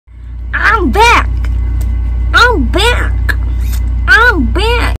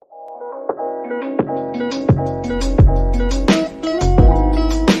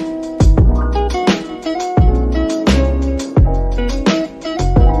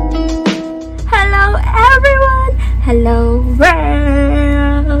Hello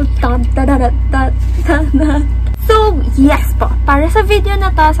world! So, yes po. Para sa video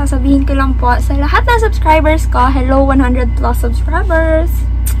na to, sasabihin ko lang po sa lahat ng subscribers ko, hello 100 plus subscribers!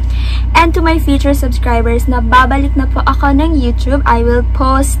 And to my future subscribers, na babalik na po ako ng YouTube. I will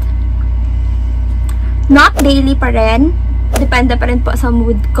post not daily pa rin. Depende pa rin po sa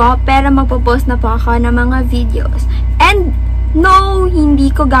mood ko. Pero magpo-post na po ako ng mga videos. And no,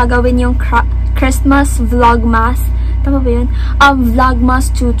 hindi ko gagawin yung Christmas vlogmas. Tama ba yun? Vlogmas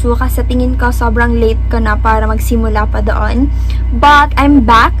tutu kasi tingin ko sobrang late ko na para magsimula pa doon. But I'm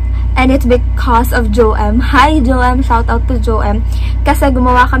back and it's because of Joem. Hi Joem! Shout out to Joem. Kasi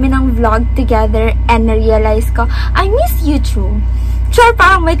gumawa kami ng vlog together and na-realize ko, I miss YouTube. Sure,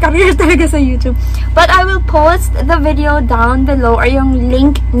 parang may career talaga sa YouTube. But I will post the video down below or yung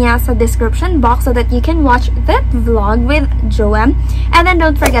link niya sa description box so that you can watch that vlog with Joem. And then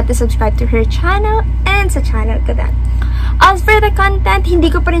don't forget to subscribe to her channel and sa channel ko din. As for the content, hindi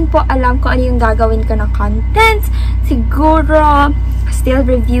ko pa rin po alam kung ano yung gagawin ko na content. Siguro, still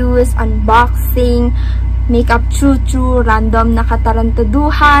reviews, unboxing, makeup chuchu, random na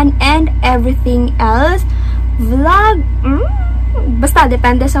katarantaduhan, and everything else. Vlog, basta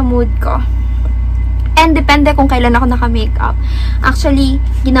depende sa mood ko. And depende kung kailan ako naka-makeup. Actually,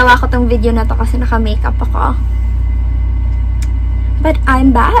 ginawa ko tong video na to kasi naka-makeup ako. But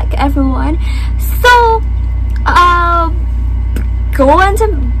I'm back, everyone. So, go and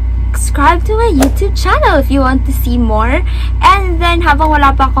subscribe to my YouTube channel if you want to see more. And then, habang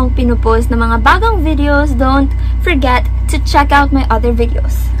wala pa akong pinupost na mga bagong videos, don't forget to check out my other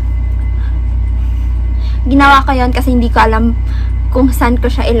videos. Ginawa ko yun kasi hindi ko alam kung saan ko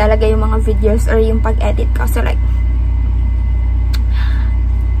siya ilalagay yung mga videos or yung pag-edit ko. So, like,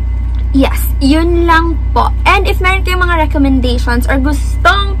 yes, yun lang po. And if meron kayong mga recommendations or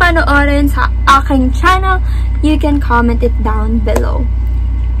gustong panoorin sa aking channel, you can comment it down below.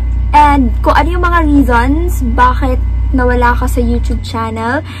 And kung ano yung mga reasons bakit nawala ka sa YouTube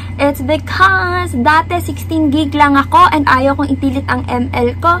channel, it's because dati 16 gig lang ako and ayaw kong ipilit ang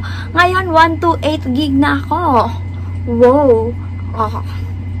ML ko. Ngayon, 128 gig na ako. Wow!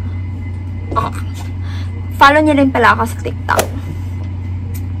 Follow niyo rin pala ako sa TikTok.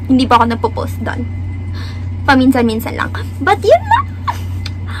 Hindi pa ako nagpo-post doon. Paminsan-minsan lang. But yun na!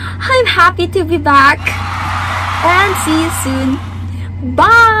 I'm happy to be back. And see you soon.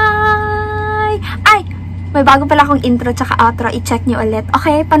 Bye! Ay! May bago pala akong intro tsaka outro. I-check niyo ulit.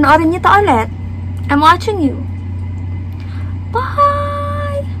 Okay? Panoorin niyo to ulit. I'm watching you.